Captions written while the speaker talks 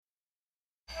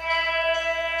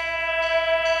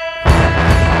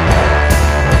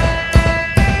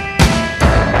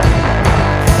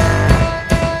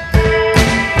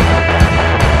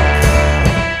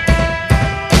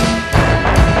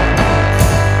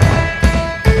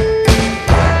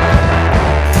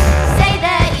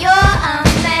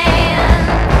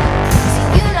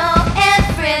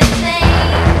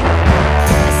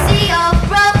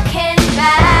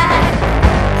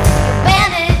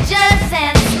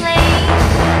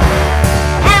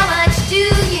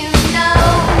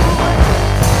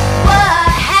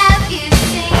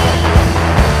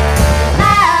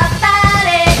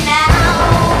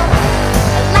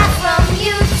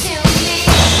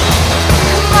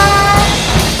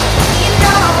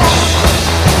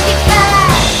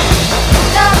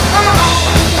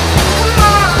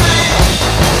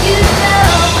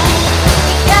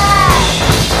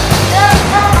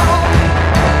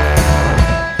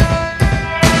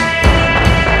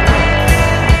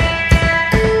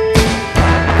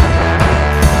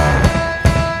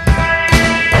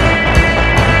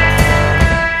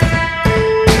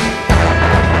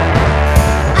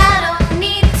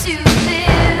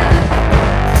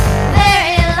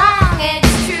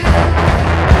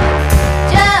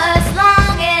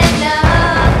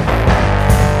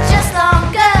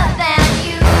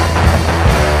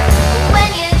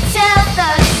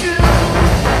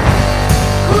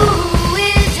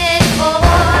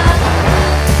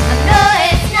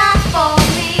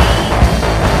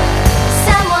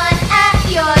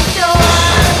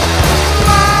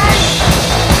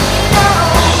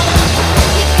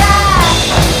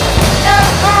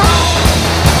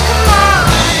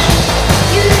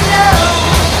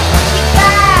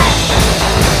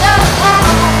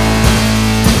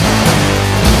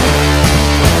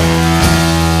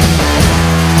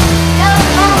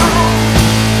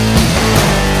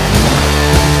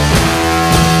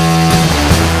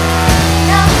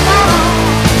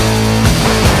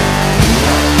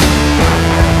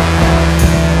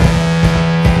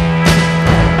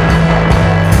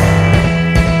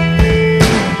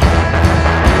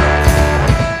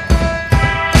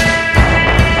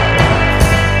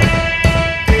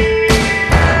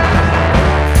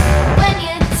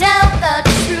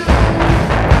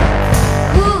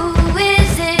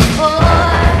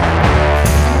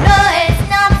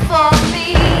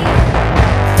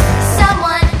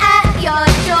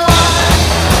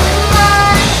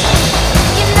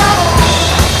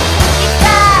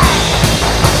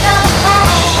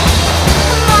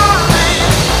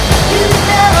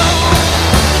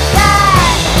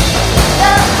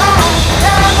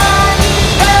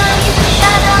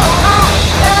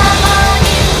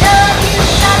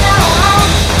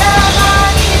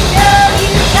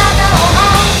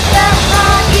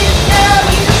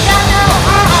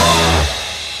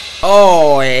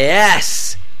Oh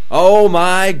yes! Oh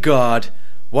my god,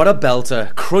 what a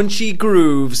belter. Crunchy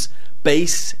grooves,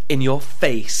 bass in your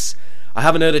face. I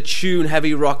haven't heard a tune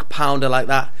heavy rock pounder like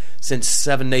that since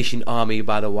Seven Nation Army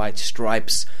by the White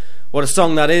Stripes. What a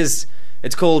song that is.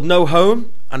 It's called No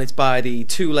Home, and it's by the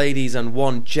two ladies and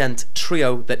one gent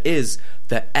trio that is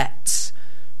the Ettes.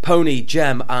 Pony,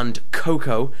 Gem and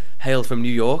Coco hail from New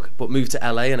York but moved to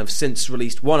LA and have since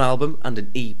released one album and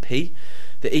an EP.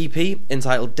 The EP,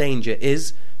 entitled Danger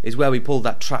is where we pulled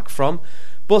that track from,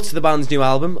 but the band's new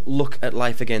album, Look at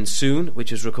Life Again Soon,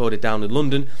 which is recorded down in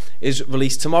London, is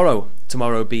released tomorrow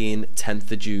being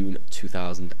 10th of June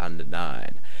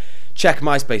 2009. Check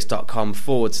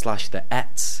myspace.com/the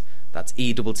Ettes, that's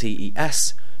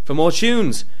ETTES, for more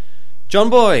tunes.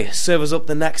 John Boy, serve us up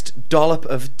the next dollop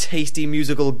of tasty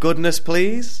musical goodness,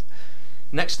 please.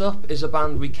 Next up is a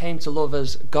band we came to love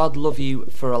as God Love You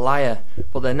for a Liar,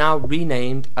 but they're now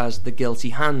renamed as The Guilty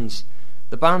Hands.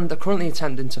 The band are currently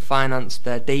attempting to finance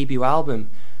their debut album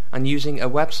and using a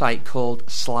website called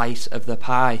Slice of the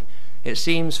Pie. It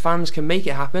seems fans can make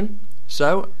it happen,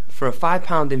 so for a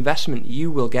 £5 investment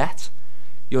you will get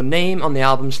your name on the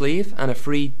album sleeve and a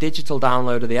free digital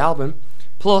download of the album.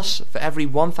 Plus, for every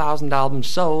 1,000 albums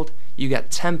sold, you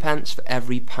get 10 pence for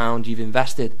every £1 you've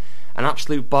invested. An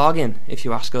absolute bargain, if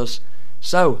you ask us.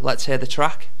 So, let's hear the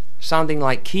track. Sounding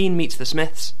like Keane meets the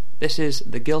Smiths, this is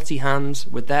The Guilty Hands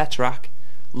with their track,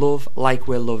 Love Like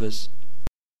We're Lovers.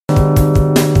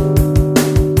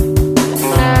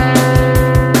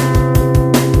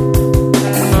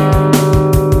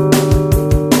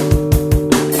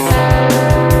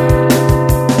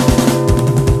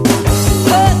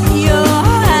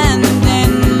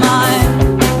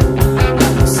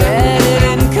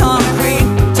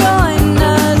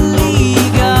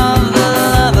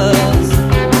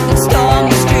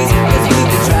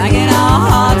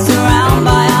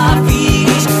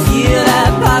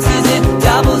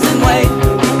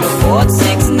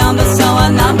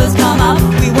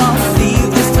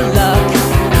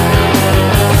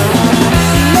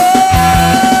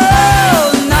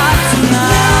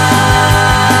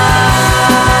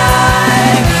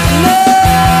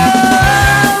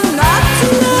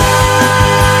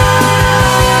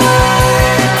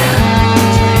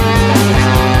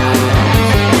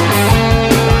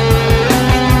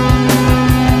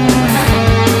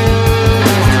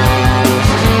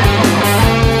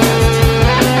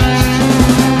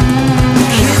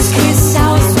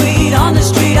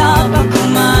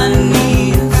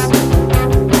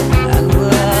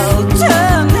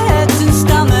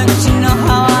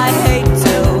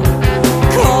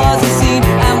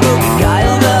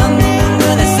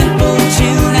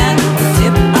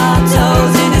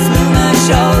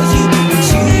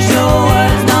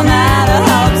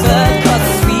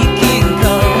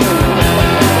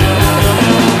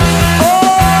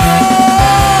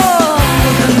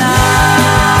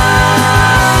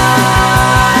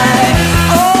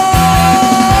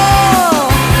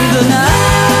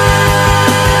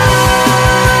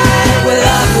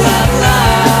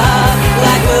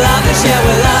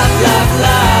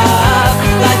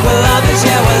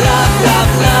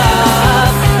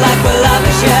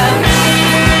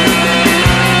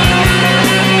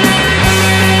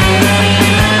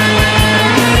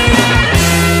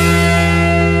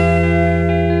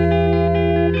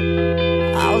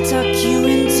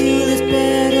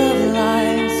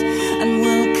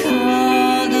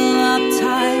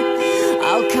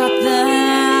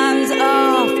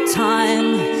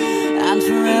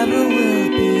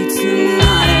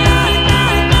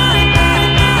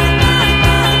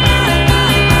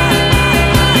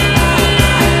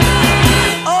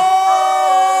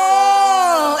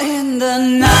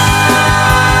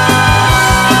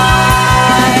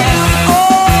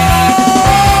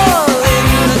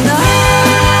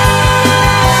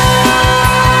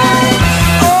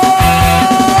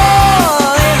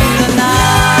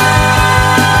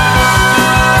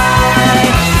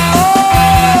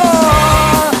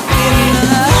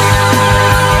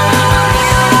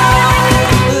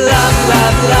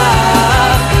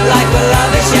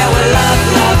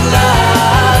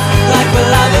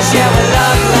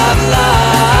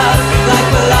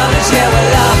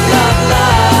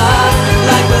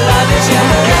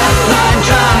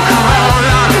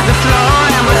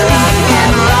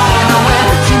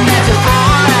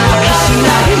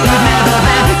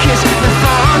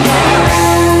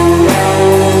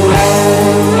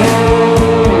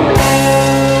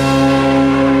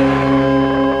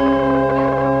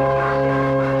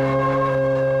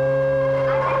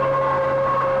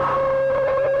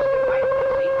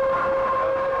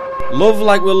 Love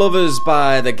Like We're Lovers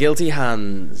by The Guilty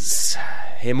Hands.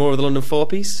 Hear more of the London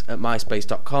 4-piece at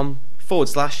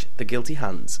myspace.com/The Guilty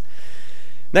Hands.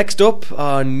 Next up,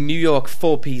 our New York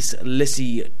 4-piece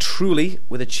Lissy Trullie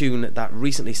with a tune that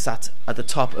recently sat at the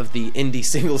top of the indie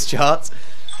singles chart.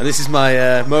 And this is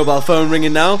my mobile phone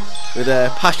ringing now with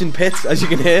a passion pit, as you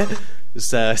can hear.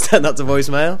 Just send that to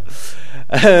voicemail.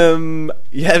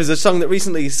 It was a song that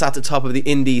recently sat at the top of the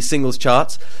indie singles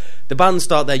charts. The band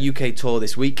start their UK tour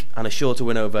this week and are sure to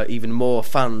win over even more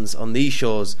fans on these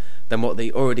shores than what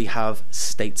they already have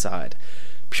stateside.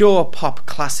 Pure pop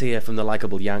class here from the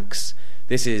likeable Yanks.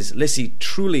 This is Lissy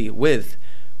Trullie with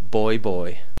Boy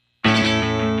Boy.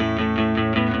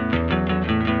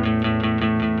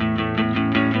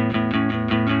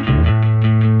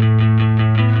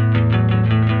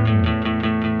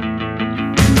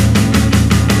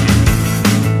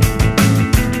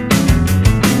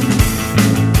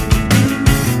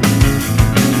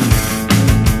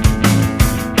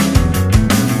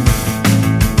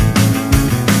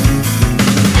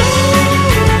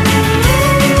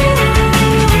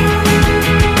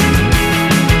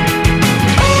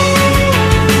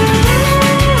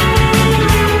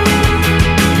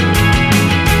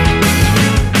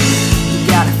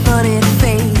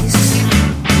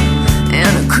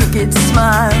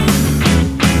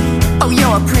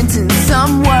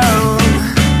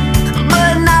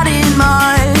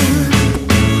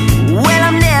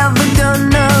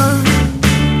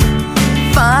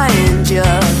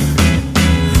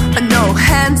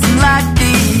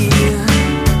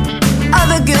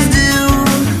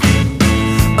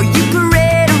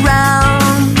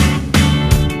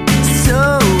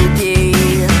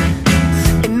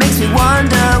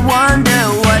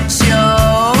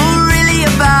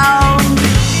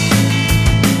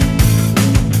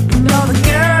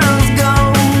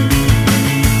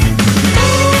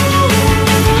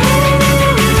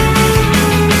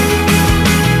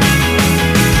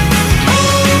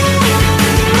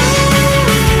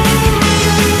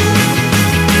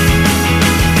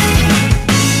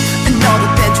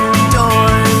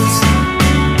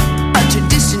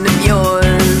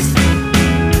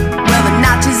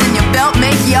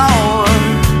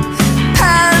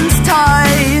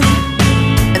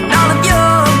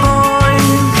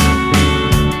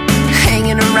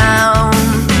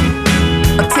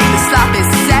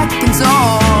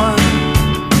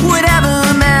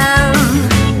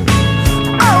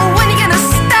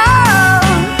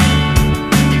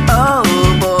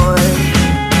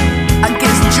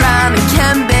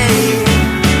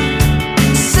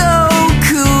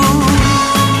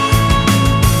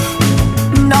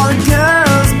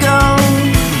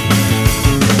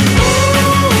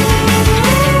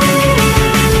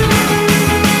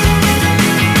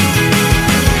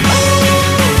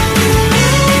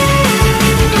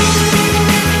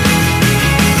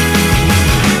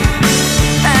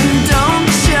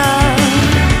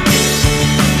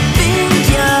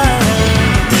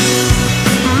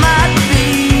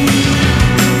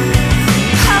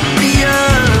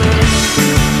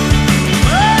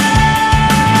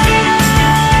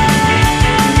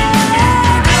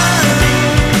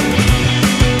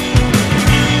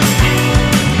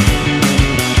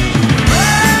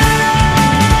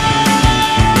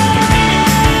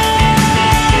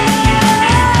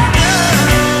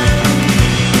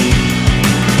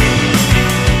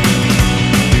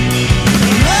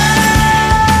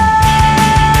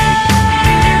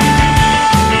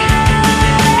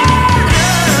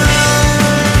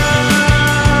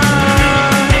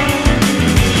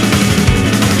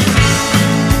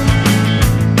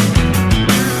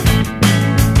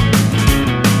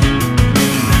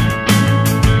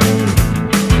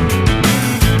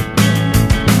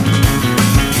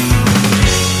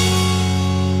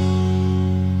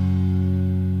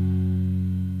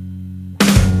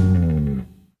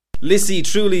 Lissy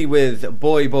Trullie with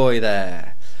Boy Boy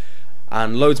there.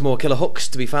 And loads more killer hooks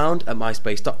to be found at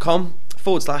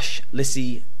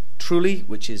myspace.com/Lissy Trullie,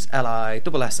 which is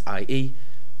LISSIE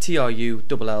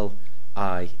TRULLIE,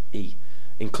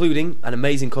 including an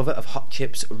amazing cover of Hot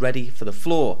Chip's Ready for the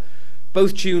Floor.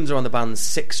 Both tunes are on the band's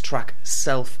 6-track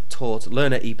Self-Taught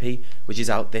Learner EP, which is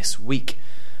out this week.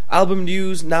 Album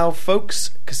news now, folks.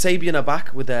 Kasabian are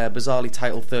back with their bizarrely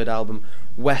titled third album,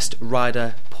 West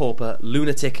Rider Pauper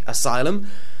Lunatic Asylum.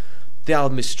 The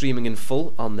album is streaming in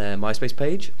full on their MySpace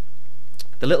page.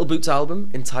 The Little Boots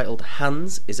album, entitled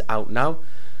Hands, is out now.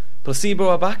 Placebo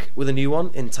are back with a new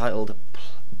one entitled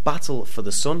Battle for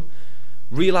the Sun.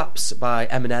 Relapse by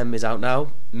Eminem is out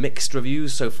now. Mixed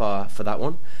reviews so far for that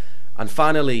one. And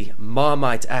finally,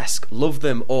 Marmite-esque, love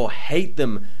them or hate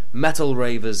them, metal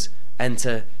ravers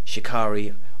Enter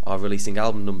Shikari are releasing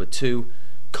album number 2,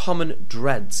 Common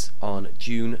Dreads on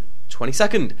June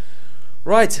 22nd.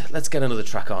 Right, let's get another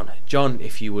track on. John,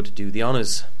 if you would do the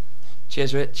honours.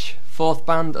 Cheers, Rich. Fourth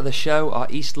band of the show are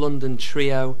East London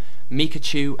trio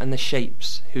Micachu and the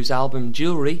Shapes, whose album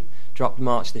Jewellery dropped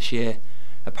March this year.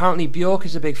 Apparently Bjork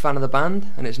is a big fan of the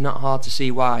band, and it's not hard to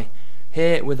see why.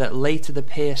 Here, with a Later the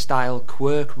Pier style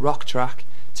quirk rock track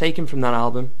taken from that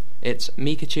album, it's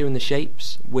Micachu and the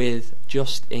Shapes with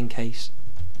Just In Case.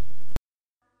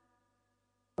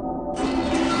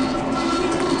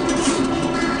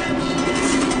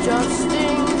 Just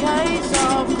in case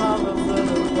I'll cover for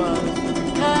the world.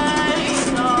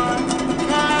 Case on,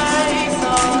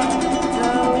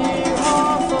 tell you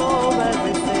half of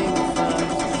everything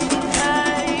first.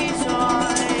 Case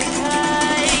on.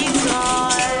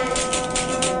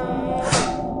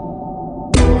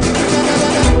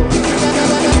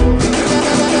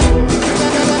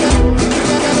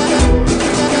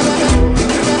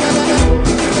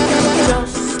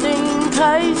 Just in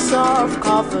case I've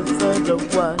covered for the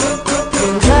worst.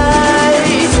 In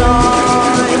case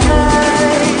I'll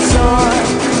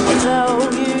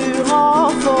tell you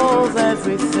half of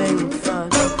everything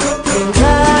first. In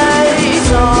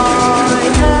case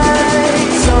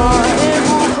it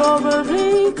will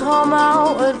probably come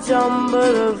out a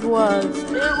jumble of words.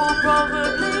 It will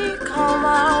probably come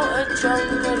out a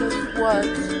jumble of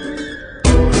words.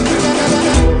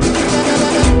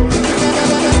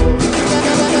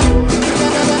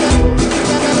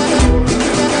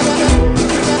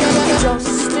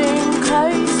 Just in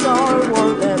case I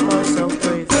won't let myself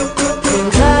breathe.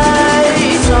 In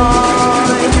case I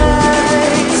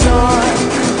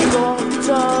got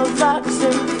a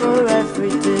vaccine for every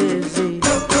disease.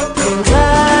 In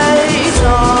case I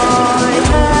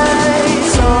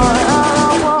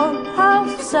won't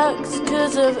have sex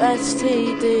 'cause of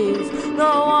STDs. No,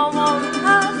 I won't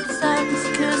have sex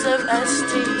 'cause of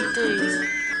STDs.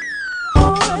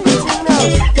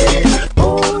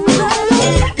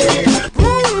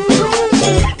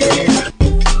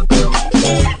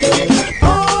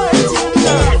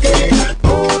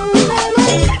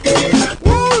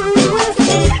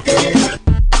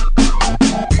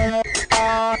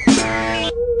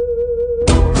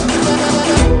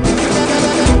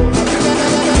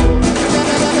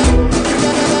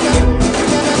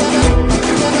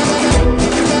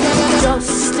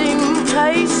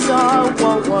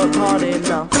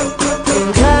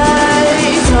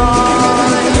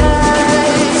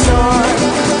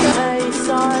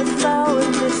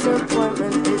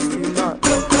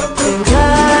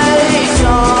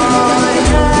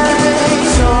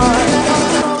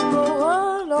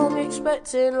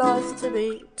 Life to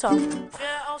be tough.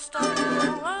 Yeah, I'll start the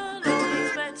world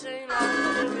expecting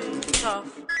life to be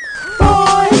tough.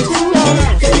 Fighting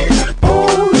us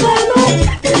all day long,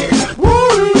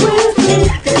 worry with me.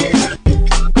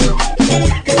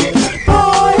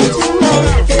 Fighting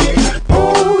us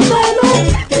all day long,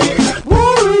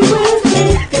 worry with me.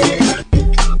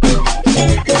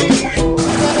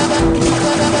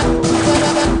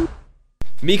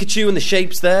 Micachu and the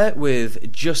Shapes there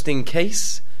with Just In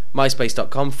Case.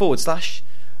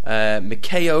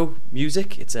 MySpace.com/Micayo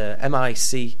Music. It's a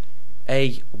MICAYO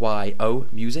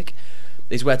Music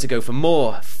is where to go for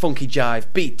more funky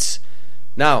jive beats.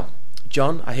 Now,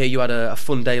 John, I hear you had a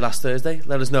fun day last Thursday.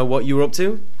 Let us know what you were up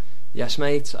to. Yes,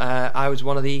 mate. I was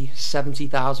one of the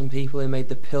 70,000 people who made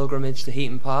the pilgrimage to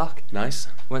Heaton Park. Nice.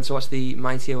 Went to watch the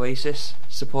Mighty Oasis,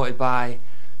 supported by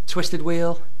Twisted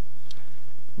Wheel,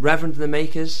 Reverend and the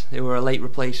Makers, who were a late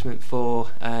replacement for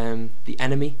The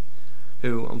Enemy,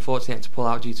 who unfortunately had to pull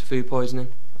out due to food poisoning,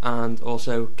 and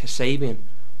also Kasabian.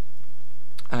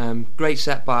 Great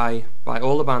set by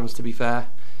all the bands, to be fair.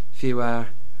 If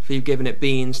you've given it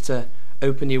beans to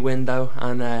Open Your Window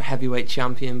and Heavyweight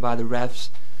Champion by the Revs,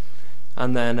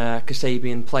 and then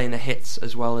Kasabian playing the hits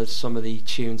as well as some of the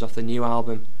tunes off the new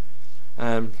album.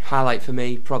 Highlight for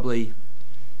me, it's probably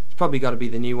got to be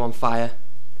the new one, Fire.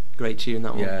 Great tune,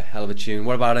 that one. Yeah, hell of a tune.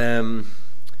 What about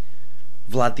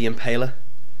Vlad the Impaler?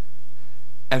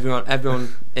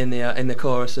 Everyone in the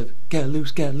chorus of "Get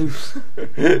Loose, Get Loose." Nice,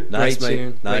 Great mate.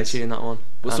 tune, Nice. Great tune, that one.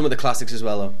 But some of the classics as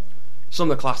well, though.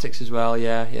 Some of the classics as well,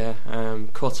 yeah.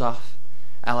 Cut Off,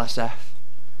 LSF,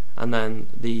 and then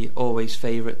the always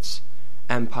favourites,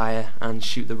 Empire and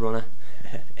Shoot the Runner.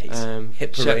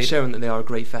 Hit Parade. Showing that they are a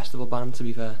great festival band, to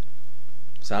be fair.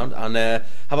 Sound. And how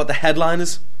about the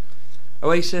headliners?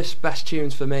 Oasis, best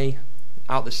tunes for me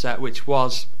out the set, which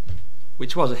was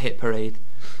a hit parade.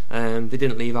 They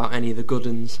didn't leave out any of the good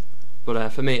ones, but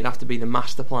for me it'd have to be the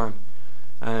Master Plan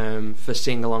for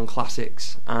sing-along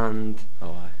classics, and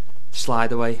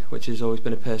Slide Away, which has always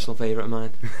been a personal favourite of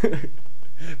mine.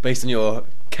 Based on your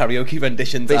karaoke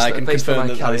renditions. I can based confirm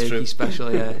on my that is true. karaoke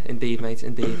special, yeah. Indeed, mate,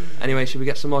 indeed. Anyway, should we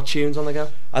get some more tunes on the go?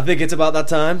 I think it's about that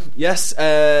time. Yes,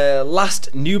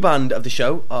 last new band of the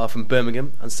show are from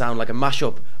Birmingham and sound like a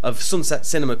mashup of Sunset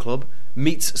Cinema Club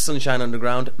meets Sunshine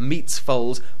Underground meets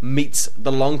Foals meets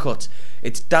The Long Cut.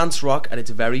 It's dance rock at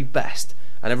its very best,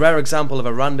 and a rare example of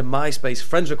a random MySpace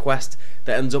friends request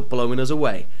that ends up blowing us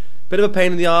away. Bit of a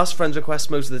pain in the arse, friends requests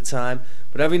most of the time,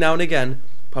 but every now and again,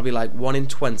 probably like 1 in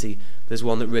 20, there's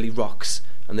one that really rocks,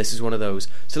 and this is one of those.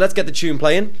 So let's get the tune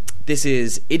playing. This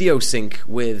is Idiosync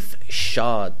with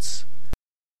Shards.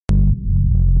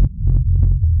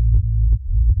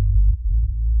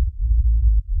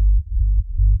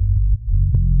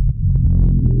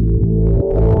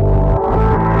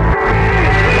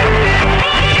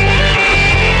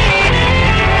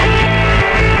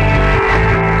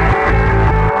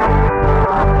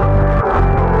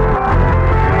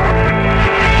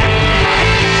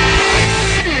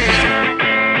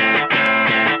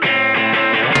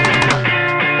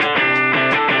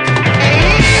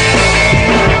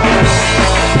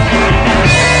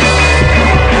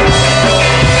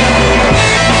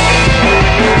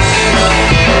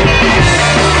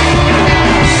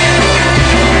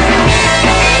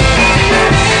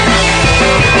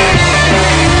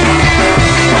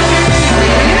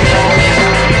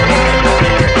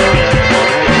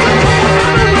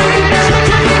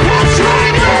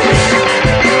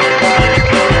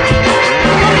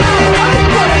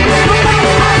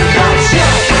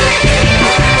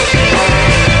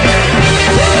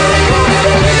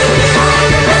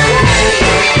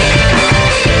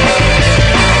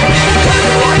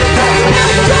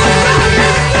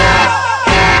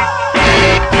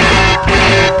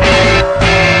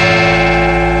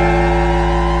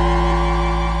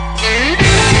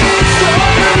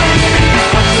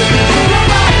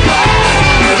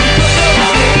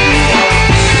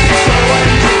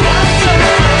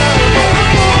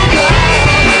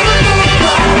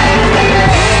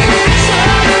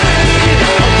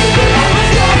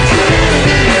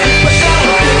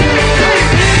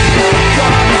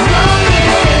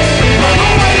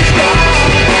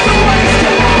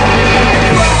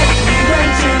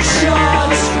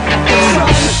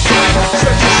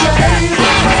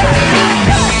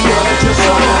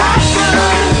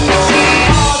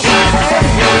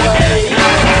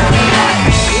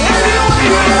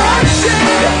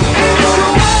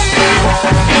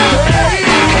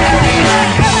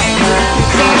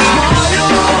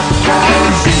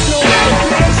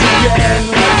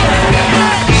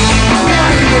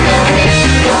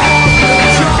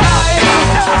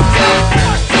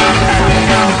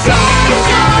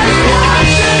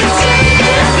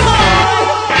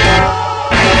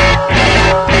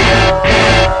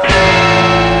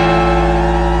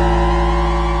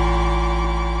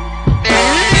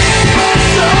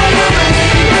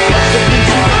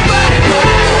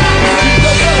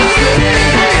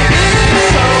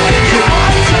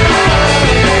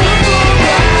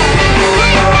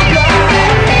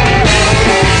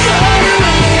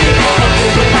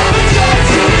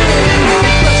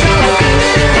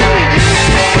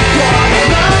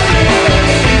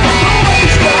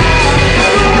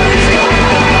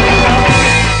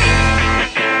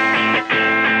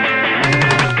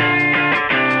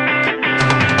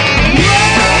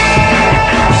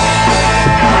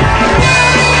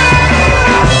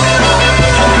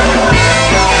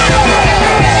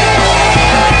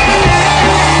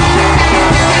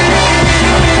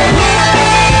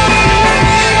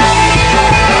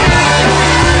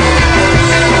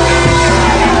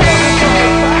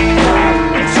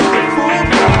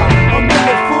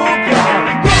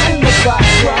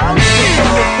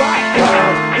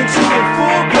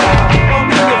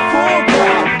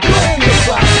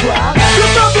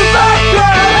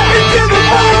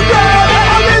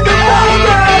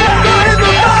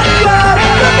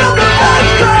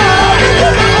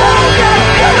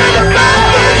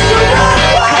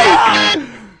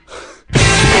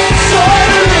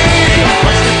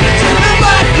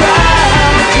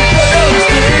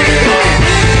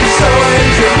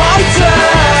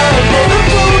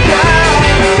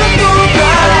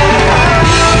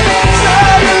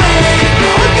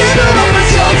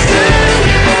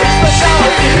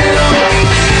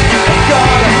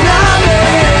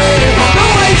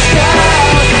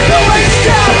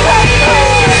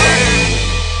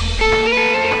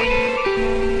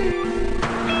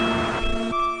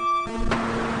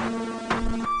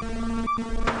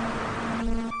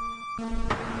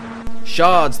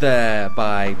 Shards there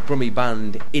by Brummy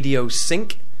band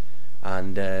Idiosync,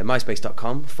 and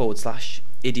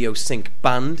myspace.com/Idiosync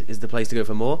band is the place to go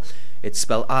for more. It's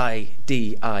spelled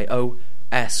IDIOSYNC.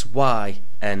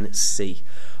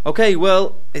 Okay,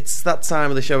 well, it's that time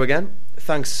of the show again.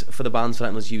 Thanks for the bands for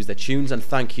letting us use their tunes, and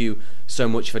thank you so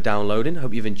much for downloading.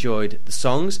 Hope you've enjoyed the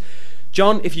songs.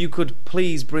 John, if you could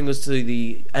please bring us to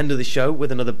the end of the show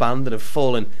with another band that have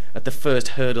fallen at the first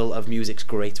hurdle of music's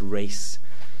great race.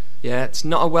 Yeah, it's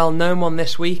not a well-known one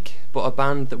this week, but a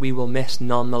band that we will miss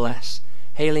nonetheless.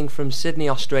 Hailing from Sydney,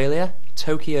 Australia,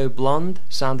 Tokyo Blonde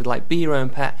sounded like Be Your Own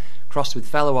Pet crossed with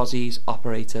fellow Aussies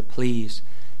Operator Please.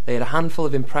 They had a handful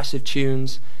of impressive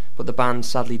tunes, but the band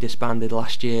sadly disbanded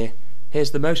last year.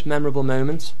 Here's the most memorable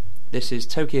moment. This is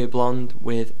Tokyo Blonde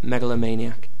with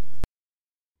Megalomaniac.